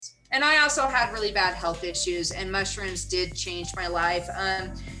And I also had really bad health issues, and mushrooms did change my life.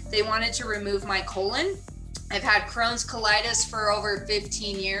 They wanted to remove my colon. I've had Crohn's colitis for over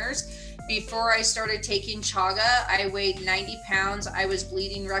 15 years. Before I started taking chaga, I weighed 90 pounds. I was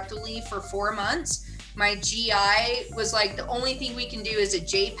bleeding rectally for 4 months. My GI was like, the only thing we can do is a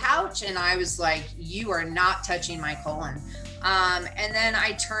J pouch. And I was like, you are not touching my colon. And then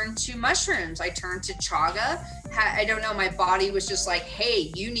I turned to mushrooms. I turned to chaga. I don't know, my body was just like,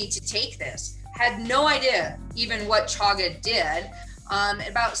 hey, you need to take this. Had no idea even what chaga did.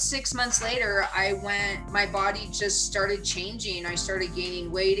 About 6 months later, my body just started changing. I started gaining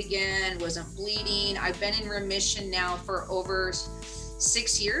weight again, wasn't bleeding. I've been in remission now for over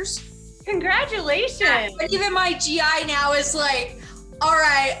 6 years. Congratulations. Yeah, but even my GI now is like, all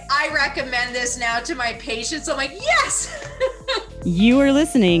right, I recommend this now to my patients. I'm like, yes. You are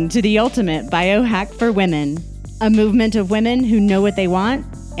listening to the ultimate biohack for women, a movement of women who know what they want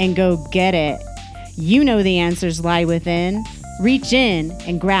and go get it. You know the answers lie within. Reach in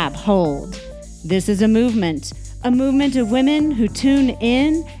and grab hold. This is a movement of women who tune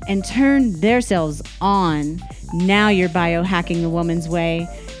in and turn themselves on. Now you're biohacking the woman's way,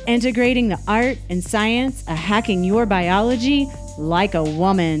 integrating the art and science of hacking your biology like a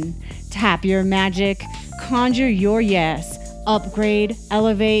woman. Tap your magic, conjure your yes, upgrade,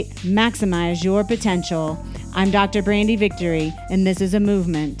 elevate, maximize your potential. I'm Dr. Brandy Victory, and this is a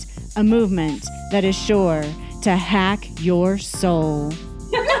movement that is sure to hack your soul.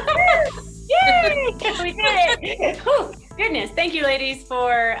 Yay! We did it. Oh, goodness. Thank you, ladies,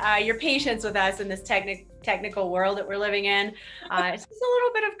 for your patience with us in this technical world that we're living in. It's just a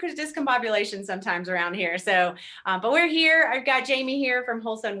little bit of discombobulation sometimes around here. So, but we're here. I've got Jamie here from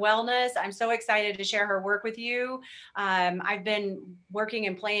Wholesome Wellness. I'm so excited to share her work with you. I've been working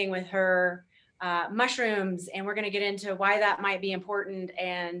and playing with her mushrooms, and we're going to get into why that might be important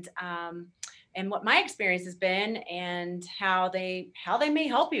and what my experience has been and how they may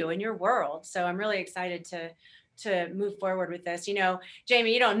help you in your world. So I'm really excited to move forward with this. You know,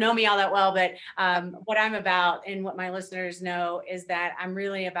 Jamie, you don't know me all that well, but what I'm about and what my listeners know is that I'm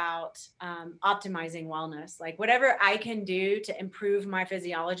really about optimizing wellness. Like whatever I can do to improve my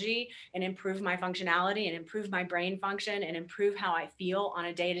physiology and improve my functionality and improve my brain function and improve how I feel on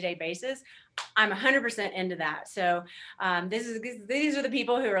a day-to-day basis, I'm 100% into that. So these are the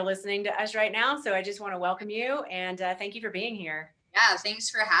people who are listening to us right now. So I just want to welcome you and thank you for being here. Yeah, thanks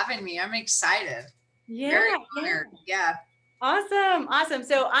for having me. I'm excited. Yeah. Very honored. Yeah. Awesome.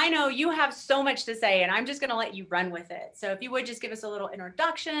 So I know you have so much to say, and I'm just going to let you run with it. So if you would just give us a little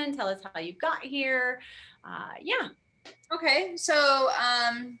introduction, tell us how you got here. Yeah. Okay. So,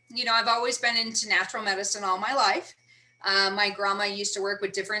 I've always been into natural medicine all my life. My grandma used to work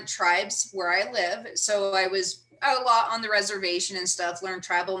with different tribes where I live. So I was a lot on the reservation and stuff, learned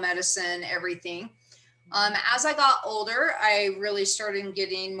tribal medicine, everything. As I got older, I really started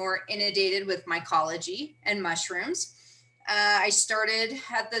getting more inundated with mycology and mushrooms. I started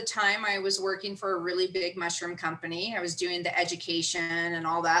at the time I was working for a really big mushroom company. I was doing the education and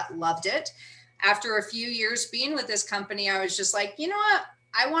all that, loved it. After a few years being with this company, I was just like, you know what?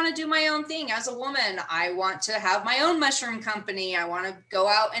 I want to do my own thing as a woman. I want to have my own mushroom company. I want to go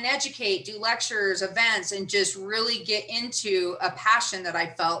out and educate, do lectures, events, and just really get into a passion that I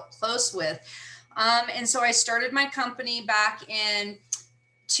felt close with. And so I started my company back in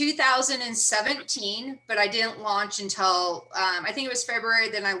 2017, but I didn't launch until I think it was February.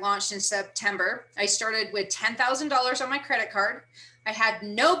 Then I launched in September. I started with $10,000 on my credit card. I had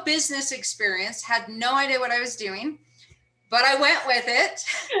no business experience, had no idea what I was doing, but I went with it.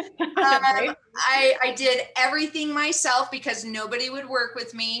 I did everything myself because nobody would work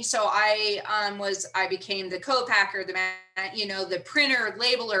with me. So I became the co-packer, the printer,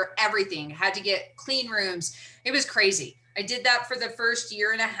 labeler, everything. Had to get clean rooms. It was crazy. I did that for the first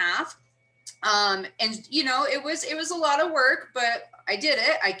year and a half. It was a lot of work, but I did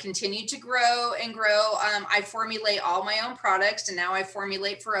it. I continued to grow and grow. I formulate all my own products, and now I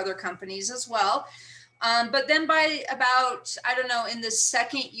formulate for other companies as well. But then by about, in the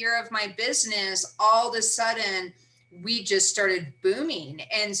second year of my business, all of a sudden we just started booming.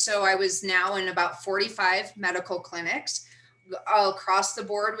 And so I was now in about 45 medical clinics across the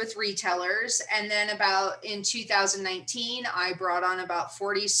board with retailers. And then about in 2019, I brought on about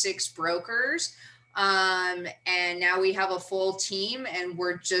 46 brokers. And now we have a full team and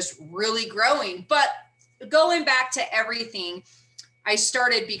we're just really growing. But going back to everything, I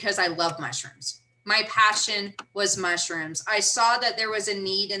started because I love mushrooms. My passion was mushrooms. I saw that there was a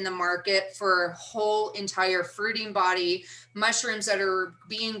need in the market for whole entire fruiting body mushrooms that are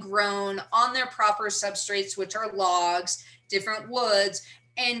being grown on their proper substrates, which are logs, different woods,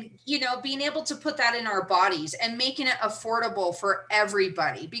 and being able to put that in our bodies and making it affordable for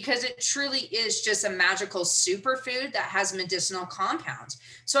everybody, because it truly is just a magical superfood that has medicinal compounds.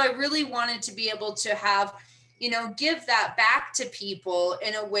 So I really wanted to be able to have, give that back to people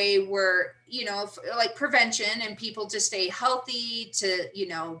in a way where, like prevention, and people to stay healthy, to,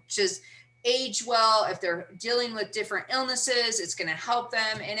 just age well. If they're dealing with different illnesses, it's going to help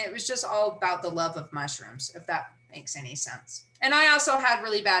them. And it was just all about the love of mushrooms, if that makes any sense. And I also had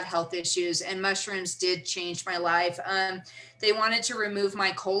really bad health issues, and mushrooms did change my life. They wanted to remove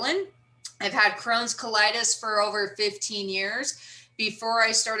my colon. I've had Crohn's colitis for over 15 years. Before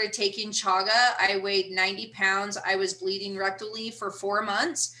I started taking chaga, I weighed 90 pounds. I was bleeding rectally for 4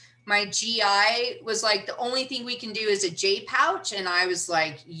 months. My GI was like, the only thing we can do is a J pouch. And I was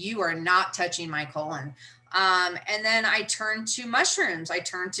like, you are not touching my colon. And then I turned to mushrooms. I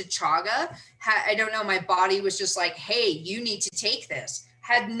turned to chaga. I don't know. My body was just like, hey, you need to take this.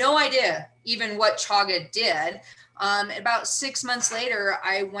 Had no idea even what chaga did. About 6 months later,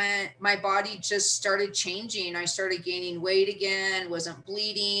 my body just started changing. I started gaining weight again, wasn't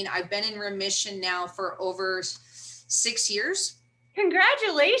bleeding. I've been in remission now for over 6 years.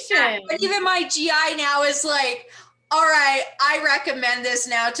 Congratulations. Yeah, but even my GI now is like, all right, I recommend this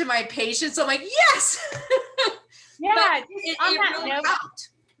now to my patients. I'm like, yes. Yeah. It really helped.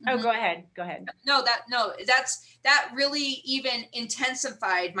 Oh, go ahead. That really even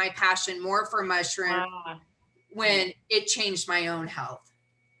intensified my passion more for mushrooms when it changed my own health.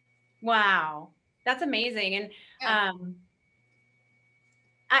 Wow. That's amazing. And,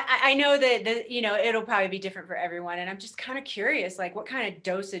 I know that it'll probably be different for everyone. And I'm just kind of curious, like what kind of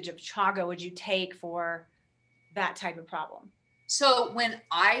dosage of chaga would you take for that type of problem? So when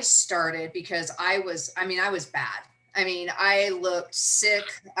I started, because I was bad. I mean, I looked sick.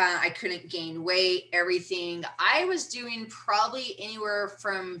 I couldn't gain weight, everything. I was doing probably anywhere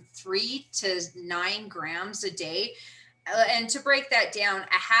from 3 to 9 grams a day. And to break that down,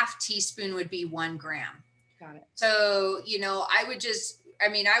 a half teaspoon would be 1 gram. Got it. So,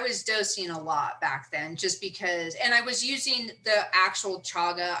 I was dosing a lot back then, just because, and I was using the actual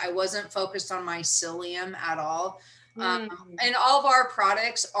chaga. I wasn't focused on mycelium at all. And all of our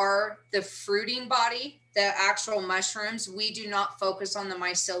products are the fruiting body, the actual mushrooms. We do not focus on the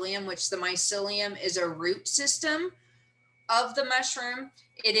mycelium, which the mycelium is a root system of the mushroom.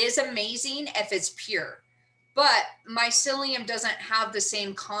 It is amazing if it's pure. But mycelium doesn't have the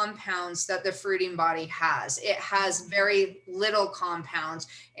same compounds that the fruiting body has. It has very little compounds.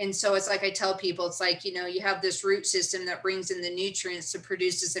 And so it's like I tell people, it's like, you have this root system that brings in the nutrients to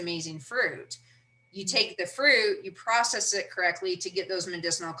produce this amazing fruit. You take the fruit, you process it correctly to get those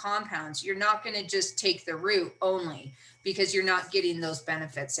medicinal compounds. You're not going to just take the root only, because you're not getting those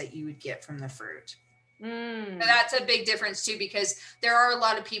benefits that you would get from the fruit. So that's a big difference too, because there are a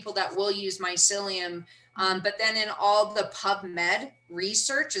lot of people that will use mycelium. But then in all the PubMed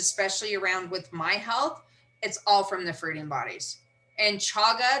research, especially around with my health, it's all from the fruiting bodies. And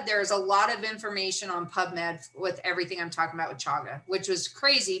chaga, there's a lot of information on PubMed with everything I'm talking about with chaga, which was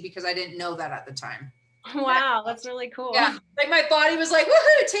crazy because I didn't know that at the time. Wow, that's really cool. Yeah, like my body was like,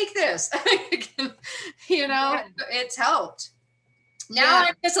 woohoo, take this. It's helped. Now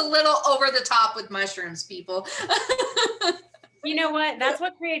I'm just a little over the top with mushrooms, people. You know what? That's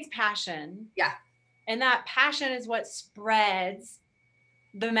what creates passion. Yeah. And that passion is what spreads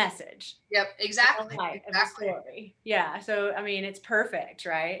the message. Yep, exactly. The story. Yeah. So, it's perfect,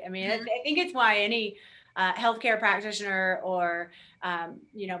 right? I think it's why any healthcare practitioner or,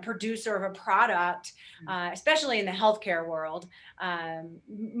 producer of a product, especially in the healthcare world,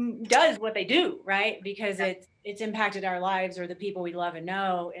 does what they do, right? Because it's impacted our lives or the people we love and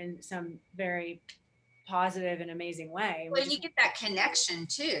know in some very positive and amazing way. Well, you get that connection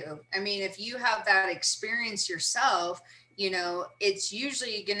too. If you have that experience yourself, it's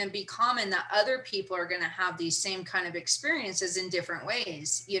usually going to be common that other people are going to have these same kind of experiences in different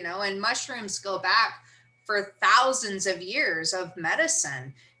ways, and mushrooms go back for thousands of years of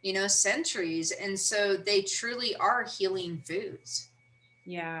medicine, centuries. And so they truly are healing foods.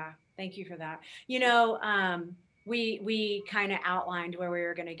 Yeah. Thank you for that. We kind of outlined where we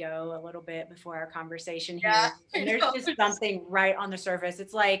were going to go a little bit before our conversation here. Yeah, and there's just something right on the surface.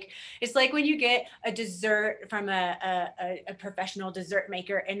 It's like when you get a dessert from a professional dessert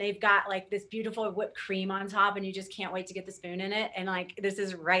maker and they've got like this beautiful whipped cream on top and you just can't wait to get the spoon in it. And like, this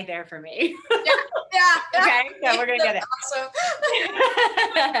is right there for me. Yeah. Okay. So we're going to get it.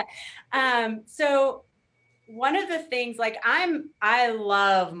 Awesome. So one of the things, like I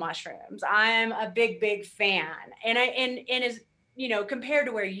love mushrooms. I'm a big fan. And as compared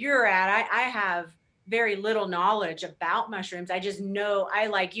to where you're at, I have very little knowledge about mushrooms. I just know, I,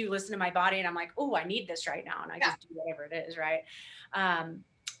 like you, listen to my body and I'm like, oh, I need this right now. And I just do whatever it is. Right.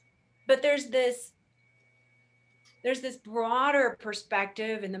 But there's this broader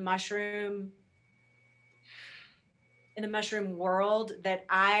perspective in the mushroom world that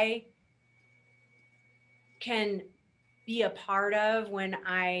I can be a part of when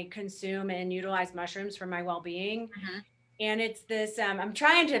I consume and utilize mushrooms for my well-being. Mm-hmm. And it's this, I'm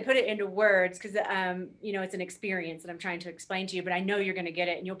trying to put it into words because, you know, it's an experience that I'm trying to explain to you, but I know you're going to get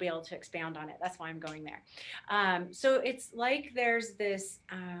it and you'll be able to expound on it. That's why I'm going there. So it's like there's this,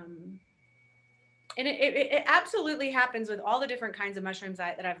 and it absolutely happens with all the different kinds of mushrooms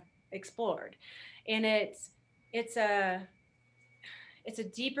that I've explored. And it's a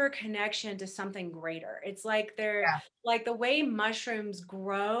deeper connection to something greater. It's like like the way mushrooms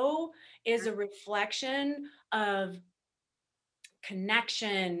grow is a reflection of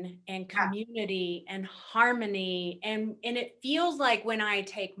connection and community and harmony. And it feels like when I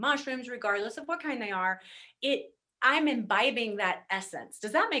take mushrooms, regardless of what kind they are, I'm imbibing that essence.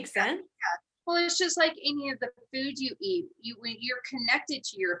 Does that make sense? Well, it's just like any of the food you eat. When you're connected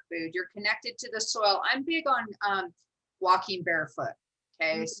to your food, you're connected to the soil. I'm big on walking barefoot.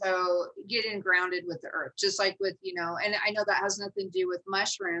 Okay, so getting grounded with the earth, just like with, you know, and I know that has nothing to do with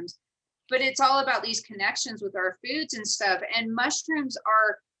mushrooms, but it's all about these connections with our foods and stuff. And mushrooms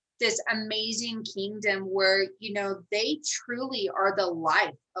are this amazing kingdom where, you know, they truly are the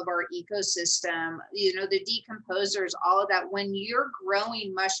life of our ecosystem, you know, the decomposers, all of that. When you're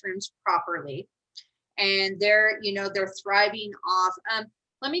growing mushrooms properly and they're, you know, they're thriving off.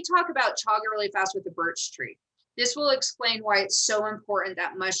 Let me talk about chaga really fast with the birch tree. This will explain why it's so important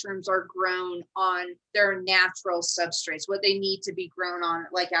that mushrooms are grown on their natural substrates, what they need to be grown on,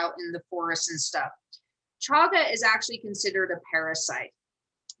 like out in the forest and stuff. Chaga is actually considered a parasite.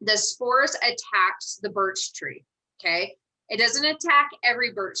 The spores attacks the birch tree, okay? It doesn't attack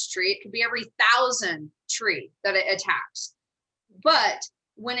every birch tree. It could be every 1,000 tree that it attacks. But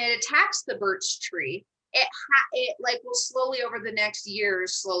when it attacks the birch tree, it like will slowly over the next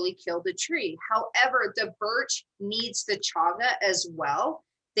years slowly kill the tree. However, the birch needs the chaga as well.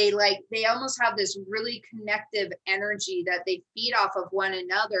 They almost have this really connective energy that they feed off of one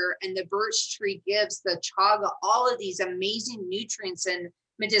another, and the birch tree gives the chaga all of these amazing nutrients and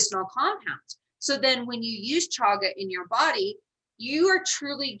medicinal compounds. So then when you use chaga in your body, you are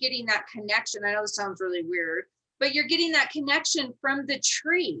truly getting that connection. I know this sounds really weird, but you're getting that connection from the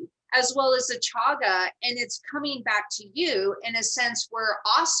tree as well as the chaga, and it's coming back to you in a sense where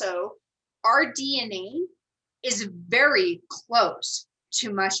also our DNA is very close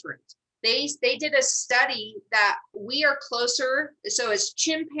to mushrooms. They did a study that we are closer, so it's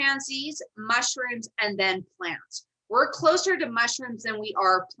chimpanzees, mushrooms, and then plants. We're closer to mushrooms than we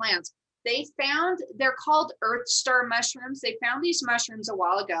are plants. They're called Earth Star mushrooms. They found these mushrooms a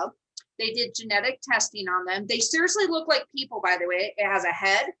while ago. They did genetic testing on them. They seriously look like people, by the way. It has a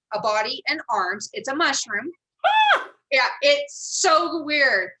head, a body, and arms. It's a mushroom. Yeah, it's so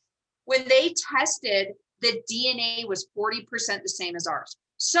weird. When they tested, the DNA was 40% the same as ours.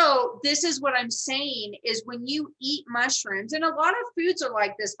 So this is what I'm saying is when you eat mushrooms, and a lot of foods are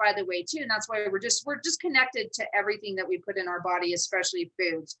like this, by the way, too. And that's why we're just connected to everything that we put in our body, especially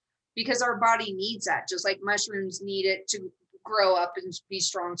foods, because our body needs that, just like mushrooms need it to grow up and be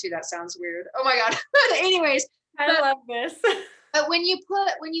strong too. That sounds weird. Oh my God. But anyways, I love this. But when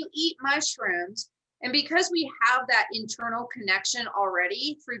you eat mushrooms, and because we have that internal connection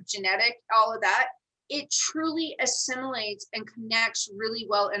already through genetic, all of that, it truly assimilates and connects really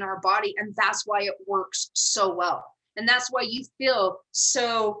well in our body. And that's why it works so well. And that's why you feel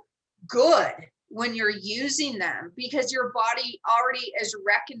so good when you're using them, because your body already is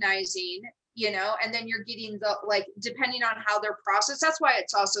recognizing, you know, and then you're getting the, like, depending on how they're processed. That's why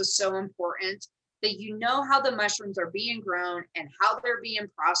it's also so important that you know how the mushrooms are being grown and how they're being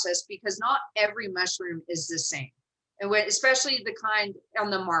processed, because not every mushroom is the same. And when, especially the kind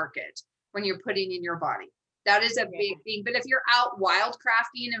on the market, when you're putting in your body, that is a big thing. But if you're out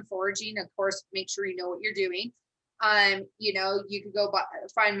wildcrafting and foraging, of course, make sure you know what you're doing. You know, you could go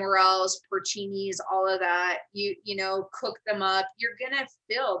find morels, porcinis, all of that, you know, cook them up. You're going to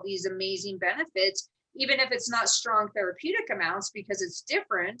feel these amazing benefits, even if it's not strong therapeutic amounts, because it's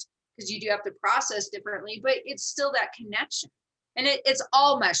different, because you do have to process differently, but it's still that connection. And it's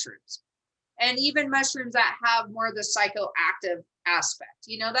all mushrooms, and even mushrooms that have more of the psychoactive aspect.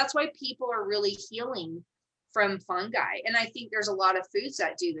 You know, that's why people are really healing from fungi. And I think there's a lot of foods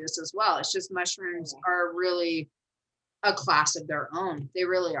that do this as well. It's just mushrooms are really a class of their own. They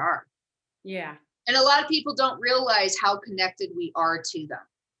really are. Yeah. And a lot of people don't realize how connected we are to them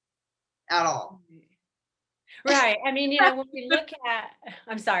at all. Right. I mean, when we look at,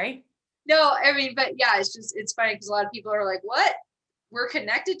 I'm sorry. No, I mean, but yeah, it's funny because a lot of people are like, what? We're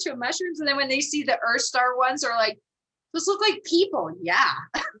connected to mushrooms. And then when they see the Earth Star ones, they're like, those look like people. Yeah.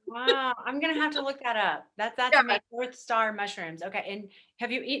 Wow. I'm going to have to look that up. That's Yeah. amazing. Earth Star mushrooms. Okay. And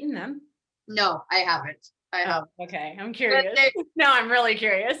have you eaten them? No, I haven't. I Oh, haven't. okay. I'm But curious. they, No, I'm really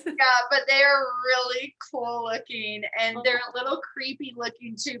curious. yeah, but they are really cool looking, and they're a little creepy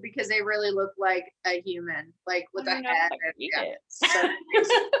looking too because they really look like a human, like I with a don't know if head. I can eat Yeah, it. so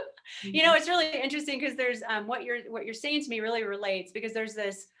crazy. Mhm. It's really interesting because there's what you're saying to me really relates, because there's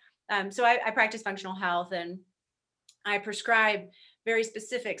this so I practice functional health, and I prescribe very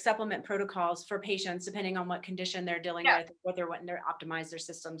specific supplement protocols for patients depending on what condition they're dealing Yeah, with, what they're wanting to optimize their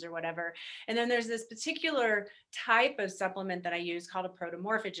systems or whatever. And then there's this particular type of supplement that I use called a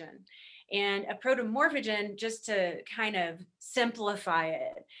protomorphogen. And a protomorphogen, just to kind of simplify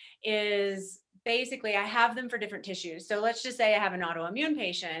it, is basically I have them for different tissues. So let's just say I have an autoimmune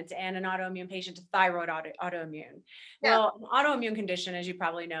patient, and an autoimmune patient to thyroid autoimmune. yeah, Well, an autoimmune condition, as you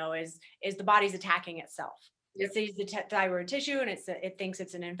probably know, is the body's attacking itself. yep. It sees the thyroid tissue, and it thinks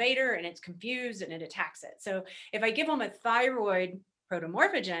it's an invader, and it's confused, and it attacks it. So if I give them a thyroid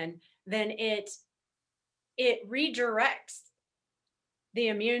protomorphogen, then it redirects the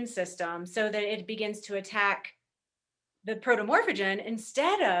immune system so that it begins to attack the protomorphogen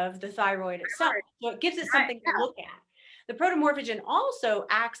instead of the thyroid itself. Right, So it gives it right, something to yeah, look at. The protomorphogen also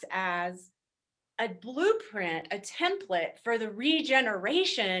acts as a blueprint, a template for the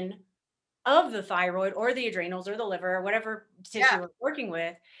regeneration of the thyroid or the adrenals or the liver or whatever tissue yeah. we're working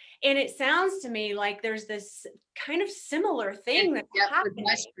with. And it sounds to me like there's this kind of similar thing that's Yep, with happening.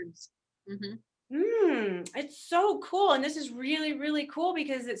 mushrooms. Hmm. It's so cool. And this is really, really cool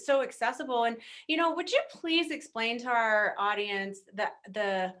because it's so accessible. And, would you please explain to our audience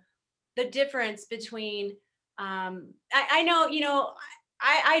the difference between, I know,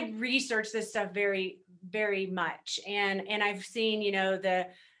 I research this stuff very, very much. And I've seen,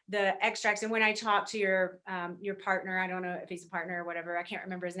 the extracts. And when I talked to your partner, I don't know if he's a partner or whatever, I can't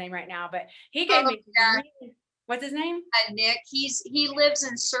remember his name right now, but he gave Oh me, yeah, what's his name? Nick. He lives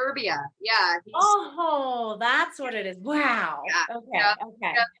in Serbia. Yeah, he's Oh, that's what it is. Wow. yeah, Okay. yeah,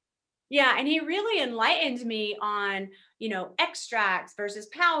 Okay. yeah. Yeah, and he really enlightened me on, extracts versus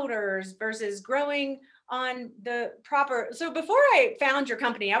powders versus growing on the proper. So before I found your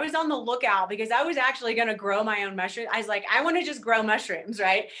company, I was on the lookout because I was actually going to grow my own mushrooms. I was like, I want to just grow mushrooms,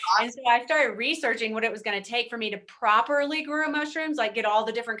 right? And so I started researching what it was going to take for me to properly grow mushrooms, like get all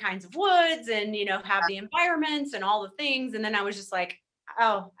the different kinds of woods and, have the environments and all the things. And then I was just like,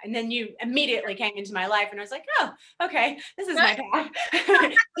 oh, and then you immediately came into my life, and I was like, oh, okay, this is my path. So, yeah, That's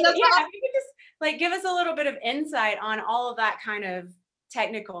if you could just like give us a little bit of insight on all of that kind of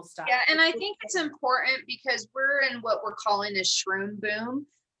technical stuff. Yeah, and I think it's important because we're in what we're calling a shroom boom.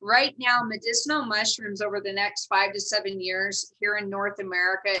 Right now, medicinal mushrooms over the next 5 to 7 years here in North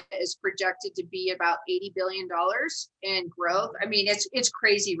America is projected to be about $80 billion in growth. I mean, it's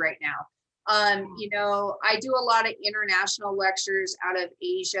crazy right now. I do a lot of international lectures out of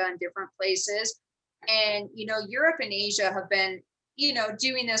Asia and different places. And, Europe and Asia have been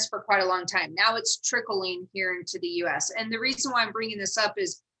doing this for quite a long time. Now it's trickling here into the US. And the reason why I'm bringing this up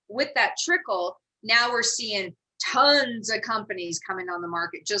is with that trickle, now we're seeing tons of companies coming on the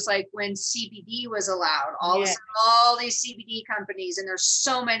market, just like when CBD was allowed, all of a sudden, all these CBD companies, and there's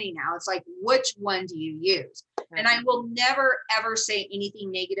so many now. It's like, which one do you use? And I will never, ever say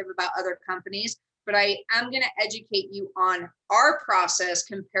anything negative about other companies, but I am going to educate you on our process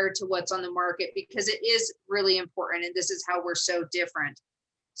compared to what's on the market, because it is really important. And this is how we're so different.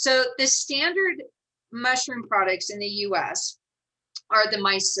 So the standard mushroom products in the US are the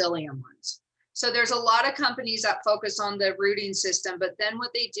mycelium ones. So there's a lot of companies that focus on the rooting system, but then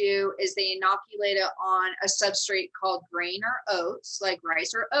what they do is they inoculate it on a substrate called grain or oats, like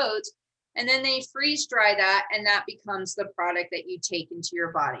rice or oats, and then they freeze dry that, and that becomes the product that you take into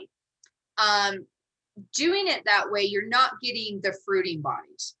your body. Doing it that way, you're not getting the fruiting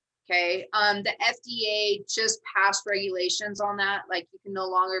bodies. Okay. The FDA just passed regulations on that. Like, you can no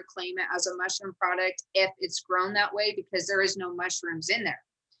longer claim it as a mushroom product if it's grown that way, because there is no mushrooms in there.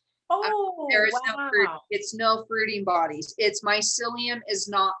 There is no fruit. It's no fruiting bodies. It's mycelium is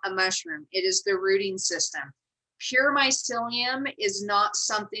not a mushroom. It is the rooting system. Pure mycelium is not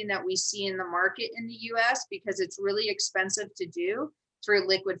something that we see in the market in the US because it's really expensive to do through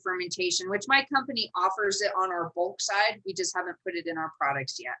liquid fermentation, which my company offers it on our bulk side. We just haven't put it in our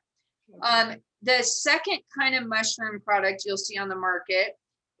products yet. The second kind of mushroom product you'll see on the market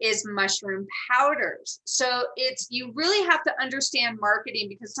is mushroom powders. So you really have to understand marketing,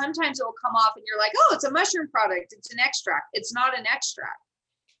 because sometimes it will come off and you're like, oh, it's a mushroom product. It's an extract. It's not an extract.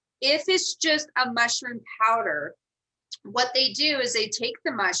 If it's just a mushroom powder, what they do is they take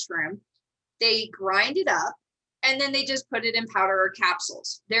the mushroom, they grind it up, and then they just put it in powder or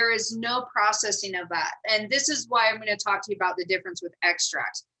capsules. There is no processing of that. And this is why I'm going to talk to you about the difference with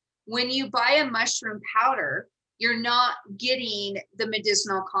extracts. When you buy a mushroom powder, you're not getting the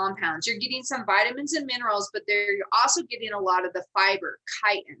medicinal compounds. You're getting some vitamins and minerals, but you're also getting a lot of the fiber,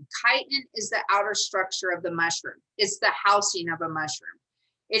 chitin. Chitin is the outer structure of the mushroom. It's the housing of a mushroom.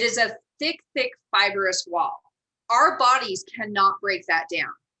 It is a thick, fibrous wall. Our bodies cannot break that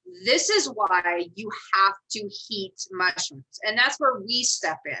down. This is why you have to heat mushrooms. And that's where we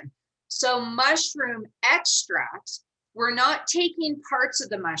step in. So mushroom extracts, we're not taking parts of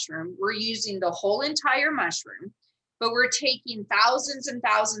the mushroom. We're using the whole entire mushroom, but we're taking thousands and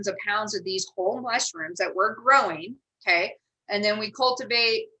thousands of pounds of these whole mushrooms that we're growing. Okay. And then we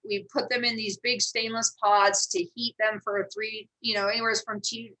cultivate, we put them in these big stainless pods to heat them for anywhere from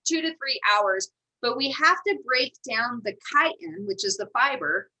 2 to 3 hours. But we have to break down the chitin, which is the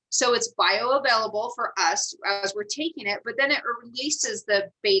fiber, so it's bioavailable for us as we're taking it, but then it releases the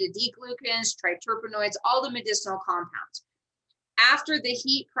beta-D-glucans, triterpenoids, all the medicinal compounds. After the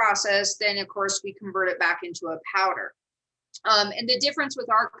heat process, then of course we convert it back into a powder. And the difference with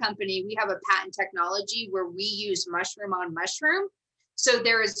our company, we have a patent technology where we use mushroom on mushroom. So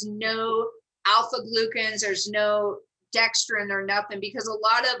there is no alpha glucans, there's no dextrin or nothing, because a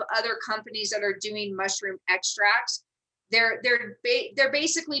lot of other companies that are doing mushroom extracts, they're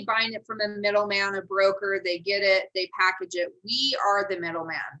basically buying it from a middleman, a broker. They get it, they package it. We are the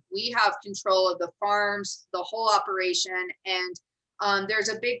middleman. We have control of the farms, the whole operation. And there's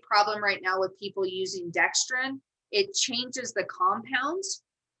a big problem right now with people using dextrin. It changes the compounds.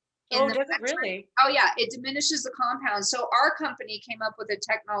 Does it really? Oh yeah, it diminishes the compounds. So our company came up with a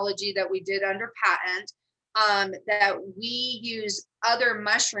technology that we did under patent, that we use other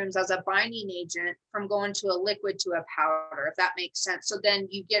mushrooms as a binding agent from going to a liquid to a powder, if that makes sense. So then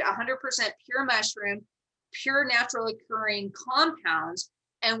you get 100% pure mushroom, pure natural occurring compounds,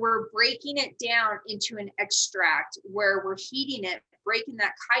 and we're breaking it down into an extract where we're heating it, breaking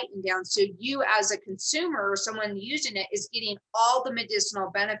that chitin down. So you as a consumer or someone using it is getting all the medicinal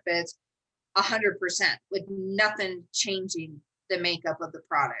benefits 100% with nothing changing the makeup of the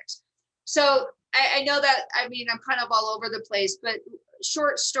product. So I know that, I'm kind of all over the place, but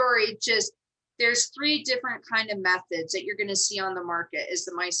short story, just there's 3 different kind of methods that you're going to see on the market, is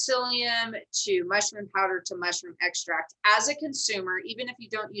the mycelium to mushroom powder to mushroom extract. As a consumer, even if you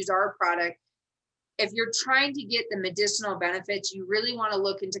don't use our product, if you're trying to get the medicinal benefits, you really want to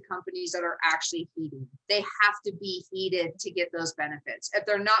look into companies that are actually heating. They have to be heated to get those benefits. If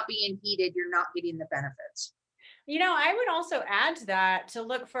they're not being heated, you're not getting the benefits. I would also add to that, to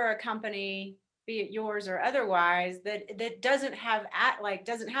look for a company, be it yours or otherwise, that doesn't have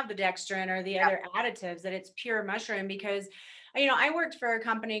the dextrin or the other additives, that it's pure mushroom. Because I worked for a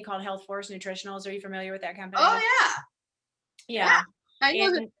company called Health Force Nutritionals. Are you familiar with that company? Oh yeah. I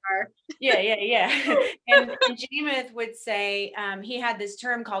know that they are. Yeah. and Jameith would say, he had this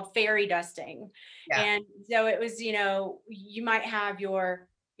term called fairy dusting. Yeah. And so it was, you might have your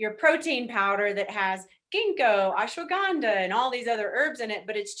protein powder that has ginkgo, ashwagandha, and all these other herbs in it,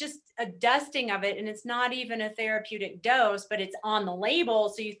 but it's just a dusting of it. And it's not even a therapeutic dose, but it's on the label.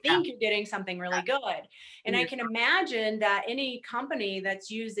 So you think you're getting something really good. And I can imagine that any company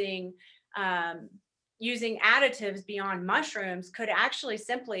that's using additives beyond mushrooms could actually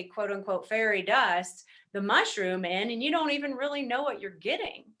simply, quote unquote, fairy dust the mushroom in, and you don't even really know what you're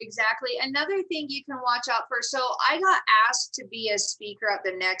getting. Exactly. Another thing you can watch out for. So I got asked to be a speaker at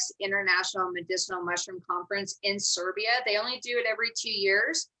the next International Medicinal Mushroom Conference in Serbia. They only do it every 2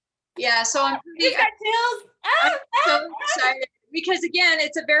 years. Yeah. So I'm so excited, because again,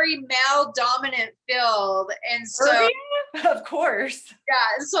 it's a very male dominant field. And so Serbia? Of course. Yeah.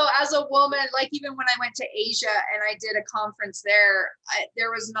 And so as a woman, like even when I went to Asia and I did a conference there,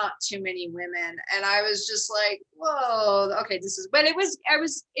 there was not too many women. And I was just like, whoa, okay, but it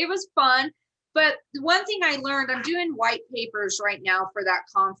was fun. But the one thing I learned, I'm doing white papers right now for that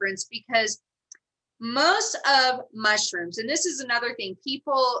conference, because most of mushrooms, and this is another thing,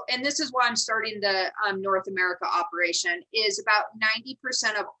 people, and this is why I'm starting the North America operation, is about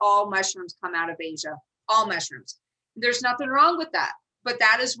 90% of all mushrooms come out of Asia, all mushrooms. There's nothing wrong with that, but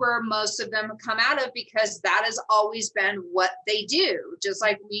that is where most of them come out of, because that has always been what they do. Just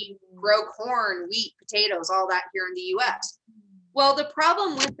like we grow corn, wheat, potatoes, all that here in the US. Well, the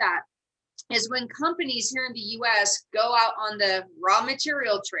problem with that is when companies here in the US go out on the raw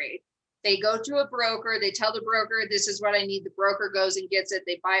material trade. They go to a broker, they tell the broker, this is what I need. The broker goes and gets it.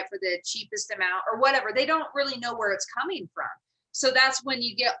 They buy it for the cheapest amount or whatever. They don't really know where it's coming from. So that's when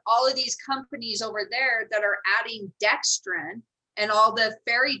you get all of these companies over there that are adding dextrin and all the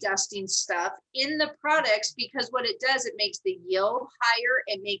fairy dusting stuff in the products, because what it does, it makes the yield higher.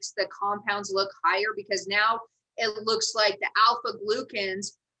 It makes the compounds look higher, because now it looks like the alpha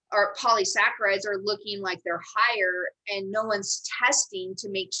glucans or polysaccharides are looking like they're higher, and no one's testing to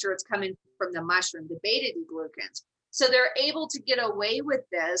make sure it's coming from the mushroom, the beta glucans. So they're able to get away with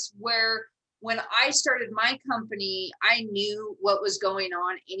this, where when I started my company, I knew what was going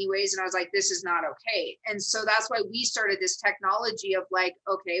on anyways. And I was like, this is not okay. And so that's why we started this technology of like,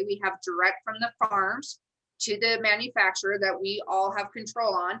 okay, we have direct from the farms to the manufacturer that we all have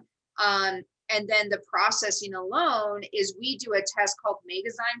control on. And then the processing alone is we do a test called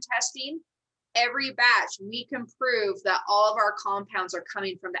megazyme testing. Every batch, we can prove that all of our compounds are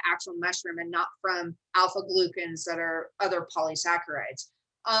coming from the actual mushroom and not from alpha glucans that are other polysaccharides,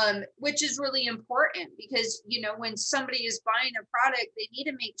 which is really important, because, you know, when somebody is buying a product, they need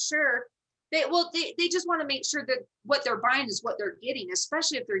to make sure they just want to make sure that what they're buying is what they're getting,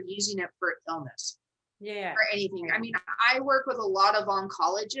 especially if they're using it for illness or anything. I mean, I work with a lot of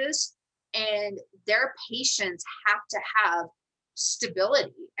oncologists, and their patients have to have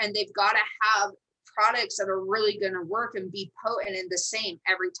stability, and they've got to have products that are really going to work and be potent and the same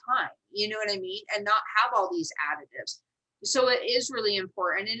every time, you know what I mean, and not have all these additives. So it is really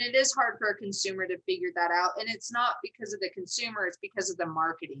important, and it is hard for a consumer to figure that out, and it's not because of the consumer, it's because of the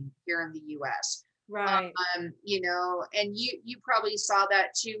marketing here in the US. Right. You know, and you probably saw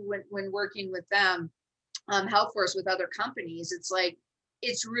that too when working with them, Health Force, with other companies. It's like,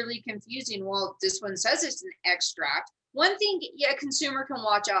 it's really confusing. Well, this one says it's an extract. One thing, a consumer can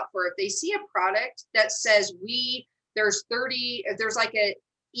watch out for, if they see a product that says there's like a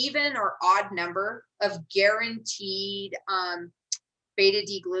even or odd number of guaranteed beta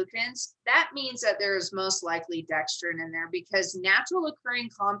D-glucans, that means that there's most likely dextrin in there, because natural occurring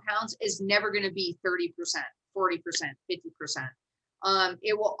compounds is never going to be 30%, 40%, 50%.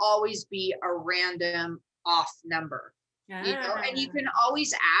 It will always be a random off number. You know, and you can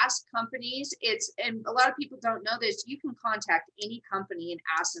always ask companies. And a lot of people don't know this. You can contact any company and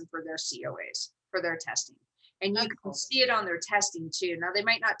ask them for their COAs for their testing, and you can see it on their testing too. Now, they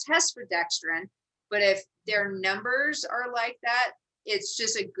might not test for dextrin, but if their numbers are like that, it's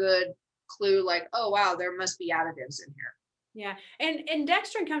just a good clue. Like, oh wow, there must be additives in here. Yeah, and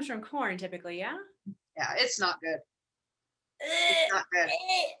dextrin comes from corn typically. Yeah. Yeah, it's not good. It's not good.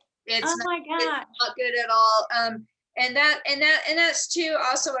 It's my God. It's not good at all. And that's too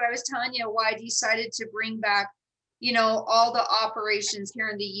also what I was telling you, why I decided to bring back, you know, all the operations here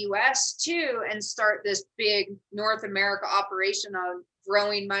in the US too, and start this big North America operation of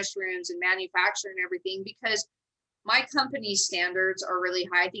growing mushrooms and manufacturing everything, because my company's standards are really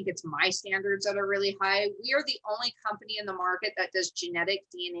high. I think it's my standards that are really high. We are the only company in the market that does genetic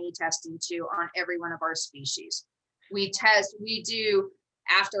DNA testing too on every one of our species. We do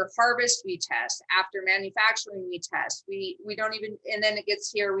after harvest, we test. After manufacturing, we test. We don't even, and then it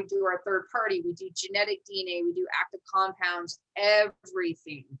gets here, we do our third party, we do genetic DNA, we do active compounds,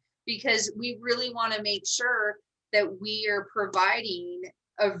 everything, because we really want to make sure that we are providing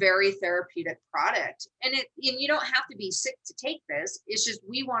a very therapeutic product. And you don't have to be sick to take this. It's just,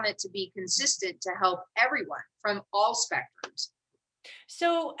 we want it to be consistent to help everyone from all spectrums.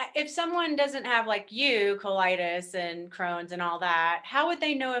 So if someone doesn't have, like you, colitis and Crohn's and all that, how would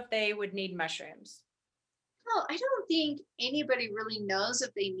they know if they would need mushrooms? Well, I don't think anybody really knows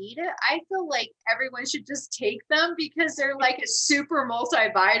if they need it. I feel like everyone should just take them, because they're like a super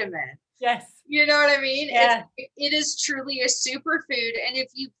multivitamin. Yes. You know what I mean? Yeah. It is truly a superfood. And if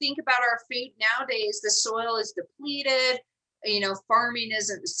you think about our food nowadays, the soil is depleted. You know, farming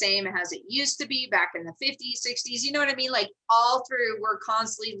isn't the same as it used to be back in the 50s, 60s. You know what I mean? Like, all through, we're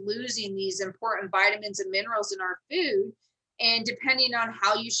constantly losing these important vitamins and minerals in our food. And depending on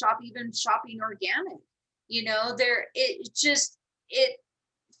how you shop, even shopping organic, you know,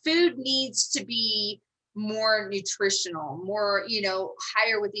 food needs to be more nutritional, more, you know,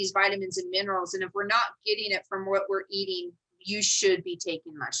 higher with these vitamins and minerals. And if we're not getting it from what we're eating, you should be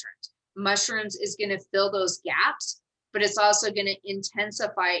taking mushrooms. Mushrooms is going to fill those gaps, but it's also going to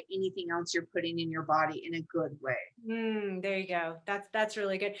intensify anything else you're putting in your body in a good way. There you go. That's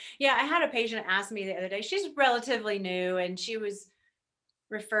really good. Yeah, I had a patient ask me the other day. She's relatively new, and she was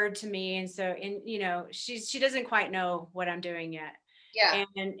referred to me, and so, you know, she doesn't quite know what I'm doing yet. Yeah.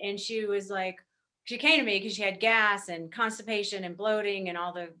 And she was like, she came to me because she had gas and constipation and bloating and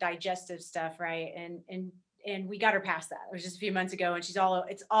all the digestive stuff, right? And we got her past that. It was just a few months ago, and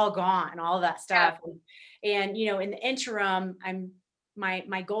it's all gone, all of that Yeah. stuff. And you know, in the interim,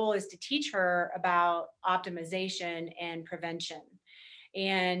 my goal is to teach her about optimization and prevention.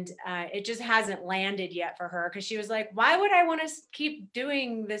 And it just hasn't landed yet for her, because she was like, why would I want to keep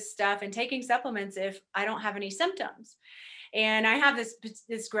doing this stuff and taking supplements if I don't have any symptoms? And I have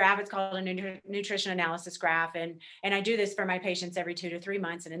this graph. It's called a nutrition analysis graph, and I do this for my patients every 2 to 3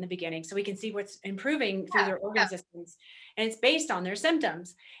 months, and in the beginning, so we can see what's improving through their organ systems, and it's based on their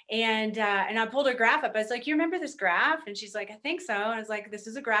symptoms. And I pulled a graph up. I was like, "You remember this graph?" And she's like, "I think so." And I was like, "This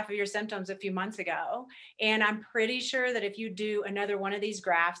is a graph of your symptoms a few months ago, and I'm pretty sure that if you do another one of these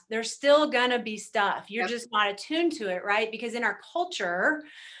graphs, there's still gonna be stuff. You're just not attuned to it, right? Because in our culture,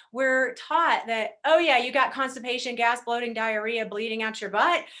 we're taught that, oh yeah, you got constipation, gas, bloating, diarrhea, bleeding out your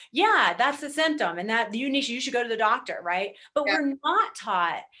butt. Yeah, that's a symptom, and that you should go to the doctor, right? But we're not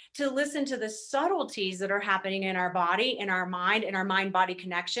taught to listen to the subtleties that are happening in our body, in our mind, in our mind-body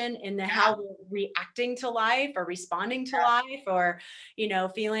connection, in the how we're reacting to life or responding to life, or, you know,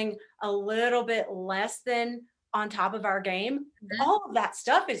 feeling a little bit less than on top of our game. All of that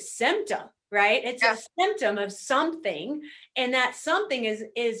stuff is symptom, right? It's a symptom of something, and that something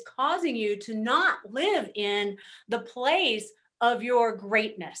is causing you to not live in the place of your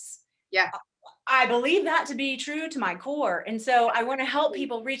greatness. Yeah. I believe that to be true to my core. And so I want to help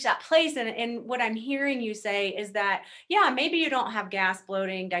people reach that place. And what I'm hearing you say is that, yeah, maybe you don't have gas,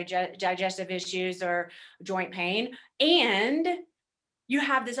 bloating, digestive issues, or joint pain, and you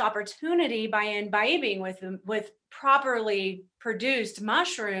have this opportunity by imbibing with properly produced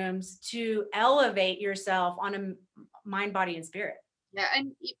mushrooms to elevate yourself on a mind, body, and spirit. Yeah,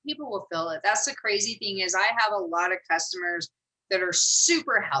 and people will feel it. That's the crazy thing is I have a lot of customers that are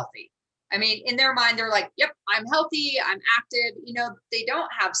super healthy. I mean, in their mind, they're like, yep, I'm healthy, I'm active. You know, they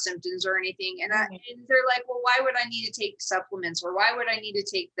don't have symptoms or anything. And they're like, well, why would I need to take supplements, or why would I need to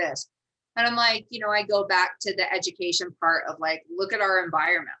take this? And I'm like, you know, I go back to the education part of like, look at our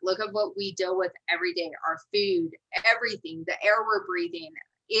environment, look at what we deal with every day, our food, everything, the air we're breathing.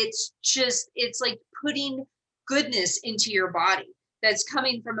 It's like putting goodness into your body that's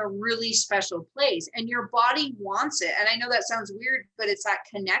coming from a really special place, and your body wants it. And I know that sounds weird, but it's that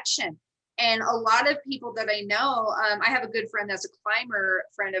connection. And a lot of people that I know, I have a good friend that's a climber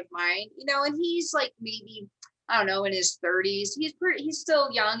friend of mine, you know, and he's like maybe, I don't know, in his 30s. He's still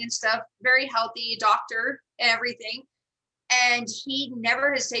young and stuff, very healthy, doctor and everything. And he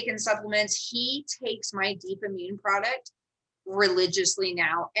never has taken supplements. He takes my Deep Immune product religiously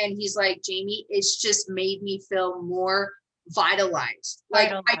now. And he's like, Jamie, it's just made me feel more vitalized.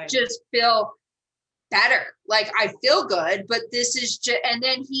 Like I just feel better. Like I feel good, but this is just, and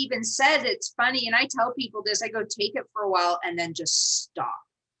then he even said, it's funny. And I tell people this, I go, take it for a while and then just stop.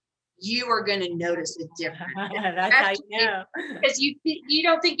 You are going to notice a difference. That's how you know. Because you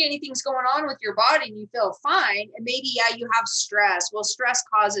don't think anything's going on with your body and you feel fine. And maybe, yeah, you have stress. Well, stress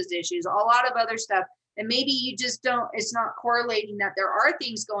causes issues, a lot of other stuff. And maybe you just don't, it's not correlating that there are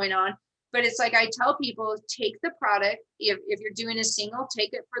things going on. But it's like I tell people, take the product. If you're doing a single,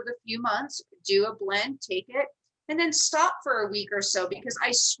 take it for the few months, do a blend, take it, and then stop for a week or so, because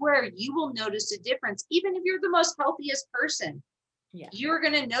I swear you will notice a difference. Even if you're the most healthiest person, you're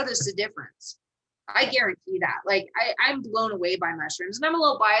going to notice a difference. I guarantee that. Like I'm blown away by mushrooms, and I'm a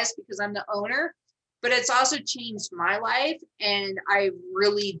little biased because I'm the owner, but it's also changed my life. And I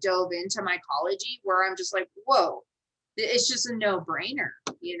really dove into mycology, where I'm just like, whoa, it's just a no-brainer.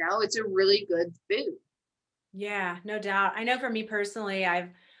 You know, it's a really good food. Yeah, no doubt. I know for me personally, I've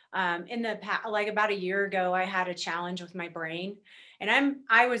in the past, like about a year ago, I had a challenge with my brain, and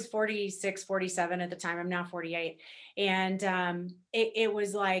I was 46, 47 at the time. I'm now 48. And it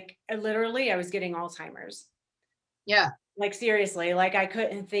was like, literally, I was getting Alzheimer's. Yeah. Like seriously, like I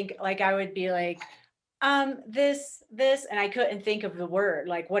couldn't think, like I would be like, this, and I couldn't think of the word,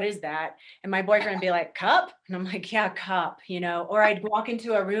 like, what is that? And my boyfriend would be like, cup. And I'm like, yeah, cup, you know, or I'd walk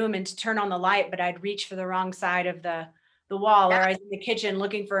into a room and turn on the light, but I'd reach for the wrong side of the wall, or I was in the kitchen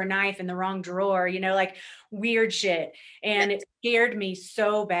looking for a knife in the wrong drawer, you know, like weird shit. And it scared me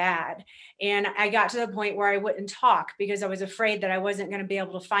so bad. And I got to the point where I wouldn't talk because I was afraid that I wasn't going to be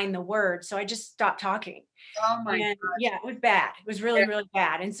able to find the word. So I just stopped talking. Oh my God. gosh. Yeah, it was bad. It was really, really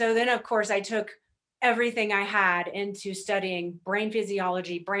bad. And so then of course I took everything I had into studying brain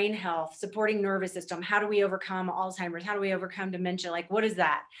physiology, brain health, supporting nervous system. How do we overcome Alzheimer's? How do we overcome dementia? Like, what is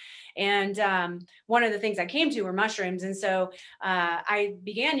that? And one of the things I came to were mushrooms. And so I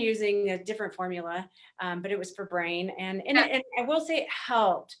began using a different formula, but it was for brain. And I will say it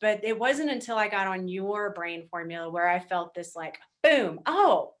helped, but it wasn't until I got on your brain formula where I felt this like, boom,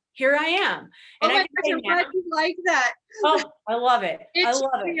 oh, here I am. And Oh I my can gosh, say I'm now, glad you like that. oh, I love it. It I took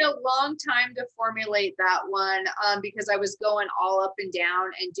love me it. a long time to formulate that one, because I was going all up and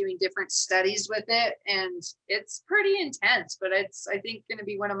down and doing different studies with it. And it's pretty intense, but it's, I think, going to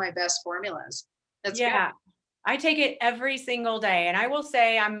be one of my best formulas. That's good. Yeah. I take it every single day. And I will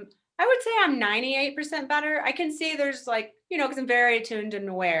say I would say I'm 98% better. I can see there's like, because I'm very attuned and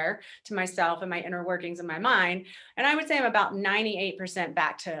aware to myself and my inner workings of my mind. And I would say I'm about 98%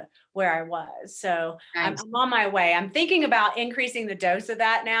 back to where I was. So Nice. I'm on my way. I'm thinking about increasing the dose of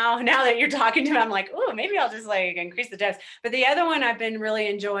that now. Now that you're talking to me, I'm like, oh, maybe I'll just like increase the dose. But the other one I've been really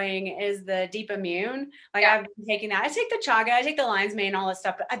enjoying is the Deep Immune. Like Yeah. I've been taking that. I take the chaga, I take the lion's mane, all this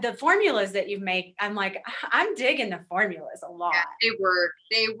stuff. But the formulas that you've made, I'm like, I'm digging the formulas a lot. Yeah, they work.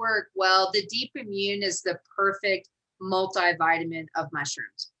 They work well. The Deep Immune is the perfect multivitamin of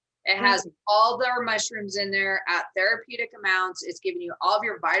mushrooms. It has all their mushrooms in there at therapeutic amounts. It's giving you all of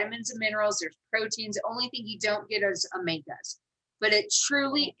your vitamins and minerals. There's proteins. The only thing you don't get is omegas, but it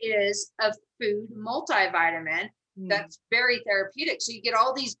truly is a food multivitamin that's very therapeutic. So you get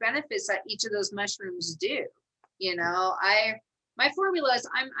all these benefits that each of those mushrooms do. My formulas,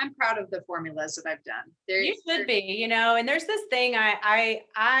 I'm proud of the formulas that I've done. You should be, and there's this thing I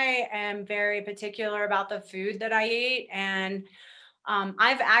am very particular about the food that I eat. And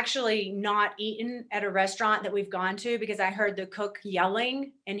I've actually not eaten at a restaurant that we've gone to because I heard the cook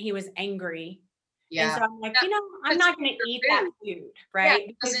yelling and he was angry. Yeah. And so I'm like, I'm not going to eat that food, right? Yeah,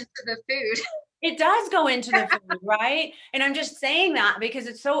 it goes into the food. It does go into the food, right? And I'm just saying that because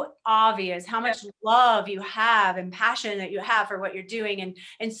it's so obvious how much love you have and passion that you have for what you're doing,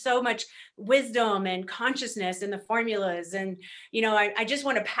 and so much wisdom and consciousness in the formulas. And, I just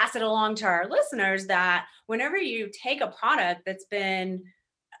want to pass it along to our listeners that whenever you take a product that's been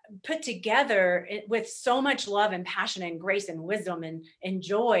put together with so much love and passion and grace and wisdom and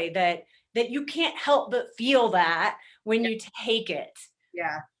joy that you can't help but feel that when you take it.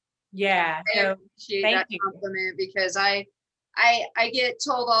 Yeah. Yeah. I appreciate that compliment because I get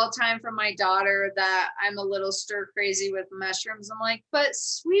told all the time from my daughter that I'm a little stir crazy with mushrooms. I'm like, but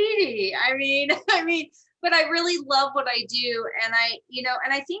sweetie, I mean, but I really love what I do. And I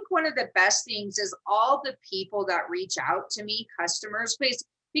think one of the best things is all the people that reach out to me, customers,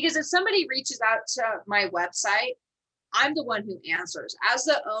 because if somebody reaches out to my website, I'm the one who answers. As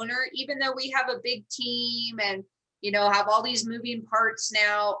the owner, even though we have a big team and have all these moving parts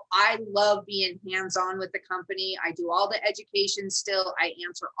now, I love being hands-on with the company. I do all the education still. I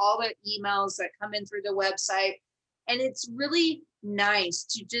answer all the emails that come in through the website. And it's really nice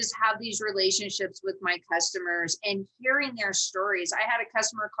to just have these relationships with my customers and hearing their stories. I had a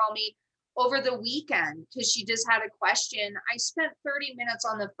customer call me over the weekend because she just had a question. I spent 30 minutes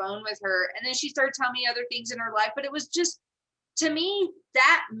on the phone with her, and then she started telling me other things in her life, but it was just, to me,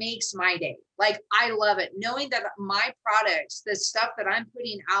 that makes my day. Like, I love it. Knowing that my products, the stuff that I'm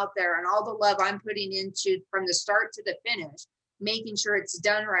putting out there and all the love I'm putting into from the start to the finish, making sure it's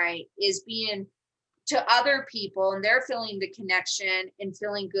done right, is being to other people and they're feeling the connection and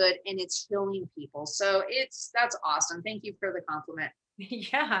feeling good, and it's healing people. So that's awesome. Thank you for the compliment.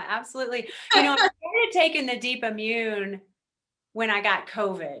 Yeah, absolutely. I started taking the Deep Immune when I got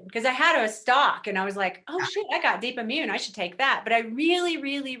COVID because I had a stock and I was like, oh shit, I got Deep Immune. I should take that. But I really,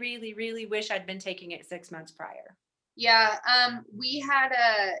 really, really, really wish I'd been taking it 6 months prior. Yeah. We got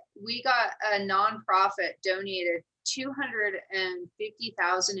a nonprofit donated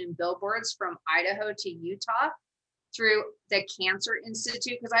 250,000 in billboards from Idaho to Utah through the Cancer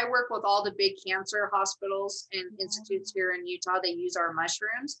Institute. Cause I work with all the big cancer hospitals and institutes here in Utah. They use our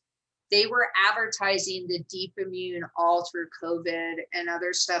mushrooms. They were advertising the Deep Immune all through COVID and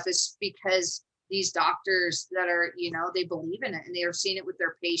other stuff. Is because these doctors that are, they believe in it and they are seeing it with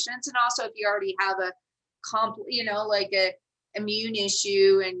their patients. And also if you already have a like a immune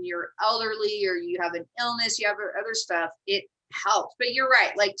issue and you're elderly or you have an illness, you have other stuff, it helps. But you're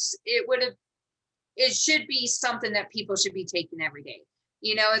right. Like it should be something that people should be taking every day.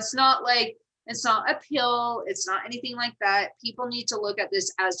 It's not a pill. It's not anything like that. People need to look at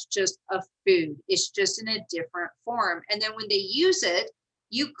this as just a food. It's just in a different form. And then when they use it,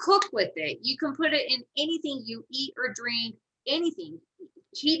 you cook with it. You can put it in anything you eat or drink, anything.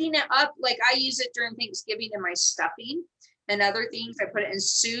 Heating it up. Like I use it during Thanksgiving in my stuffing. and other things. I put it in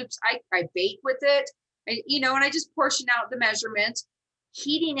soups. I bake with it, and I just portion out the measurements.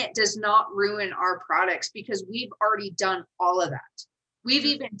 Heating it does not ruin our products because we've already done all of that. We've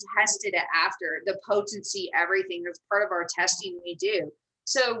even tested it after, the potency, everything. That's part of our testing we do.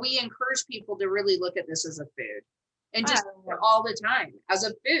 So we encourage people to really look at this as a food and just all the time as a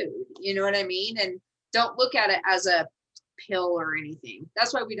food, you know what I mean? And don't look at it as a pill or anything.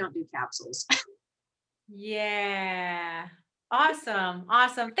 That's why we don't do capsules. Yeah. Awesome.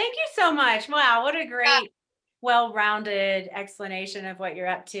 Awesome. Thank you so much. Wow. What a great, well-rounded explanation of what you're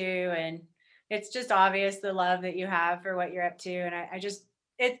up to. And it's just obvious the love that you have for what you're up to. And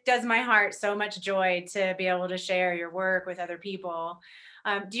it does my heart so much joy to be able to share your work with other people.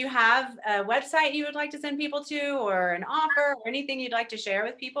 Do you have a website you would like to send people to, or an offer, or anything you'd like to share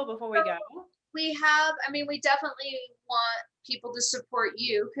with people before we go? We definitely want people to support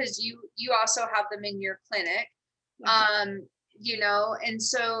you because you also have them in your clinic. And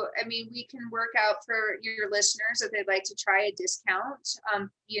so, we can work out for your listeners if they'd like to try a discount,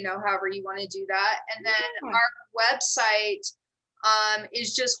 however you want to do that. And then our website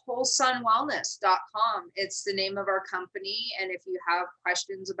is just wholesunwellness.com. It's the name of our company. And if you have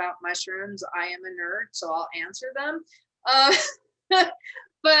questions about mushrooms, I am a nerd, so I'll answer them. But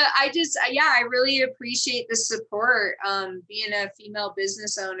I really appreciate the support. Being a female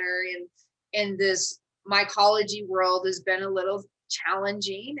business owner in this mycology world has been a little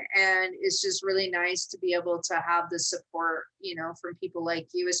challenging, and it's just really nice to be able to have the support, from people like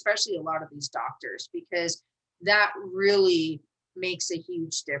you, especially a lot of these doctors, because that really makes a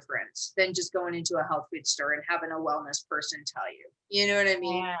huge difference than just going into a health food store and having a wellness person tell you, you know what I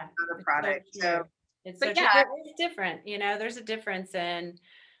mean? Yeah, about the product. It's different. There's a difference in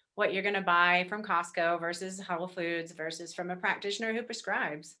what you're going to buy from Costco versus Whole Foods versus from a practitioner who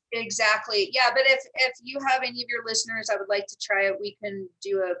prescribes. Exactly. Yeah. But if you have any of your listeners that would like to try it, we can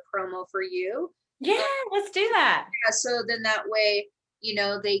do a promo for you. Yeah, let's do that. Yeah, so then that way,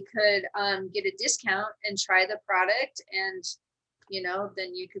 they could get a discount and try the product, and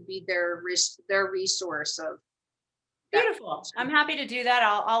then you could be their resource of. Beautiful. I'm happy to do that.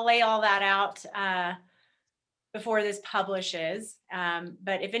 I'll lay all that out before this publishes.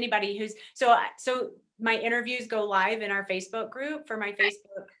 But if anybody so my interviews go live in our Facebook group for my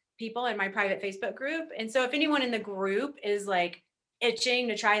Facebook people in my private Facebook group. And so if anyone in the group is like itching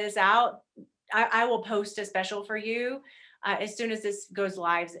to try this out, I will post a special for you as soon as this goes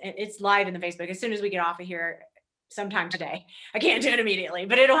live. It's live in the Facebook as soon as we get off of here sometime today. I can't do it immediately,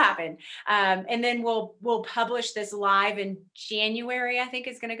 but it'll happen. And then we'll publish this live in January. I think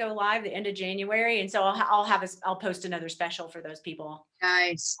it's going to go live the end of January. And so I'll post another special for those people.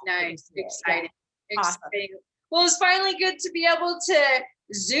 Nice. Exciting. Yeah. Awesome. Well, it's finally good to be able to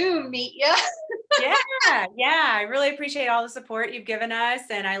Zoom meet you. Yeah. I really appreciate all the support you've given us,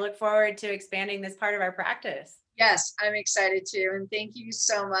 and I look forward to expanding this part of our practice. Yes, I'm excited too. And thank you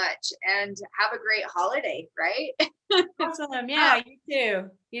so much. And have a great holiday, right? Awesome. Yeah,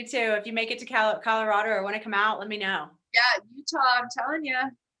 you too. If you make it to Colorado or want to come out, let me know. Yeah, Utah, I'm telling you.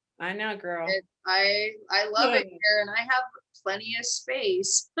 I know, girl. I love it here, and I have plenty of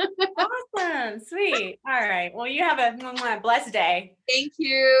space. Awesome. Sweet. All right. Well, you have a blessed day. Thank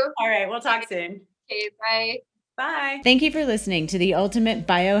you. All right. We'll talk soon. Okay, bye. Bye. Thank you for listening to the Ultimate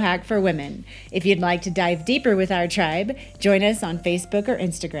Biohack for Women. If you'd like to dive deeper with our tribe, join us on Facebook or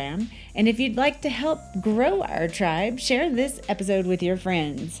Instagram. And if you'd like to help grow our tribe, share this episode with your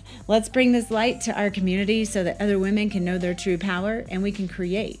friends. Let's bring this light to our community so that other women can know their true power and we can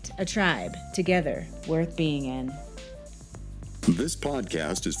create a tribe together worth being in. This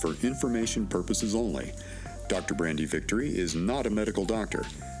podcast is for information purposes only. Dr. Brandy Victory is not a medical doctor,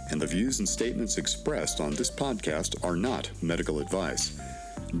 and the views and statements expressed on this podcast are not medical advice.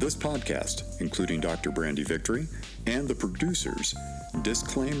 This podcast, including Dr. Brandy Victory and the producers,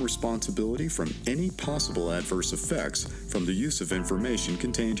 disclaim responsibility from any possible adverse effects from the use of information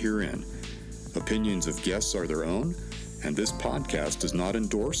contained herein. Opinions of guests are their own, and this podcast does not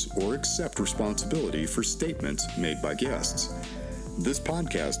endorse or accept responsibility for statements made by guests. This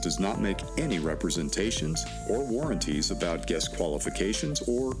podcast does not make any representations or warranties about guest qualifications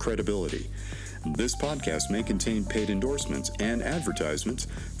or credibility. This podcast may contain paid endorsements and advertisements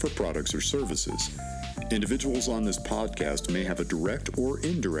for products or services. Individuals on this podcast may have a direct or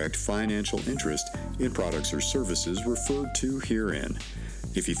indirect financial interest in products or services referred to herein.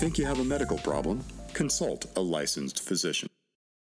 If you think you have a medical problem, consult a licensed physician.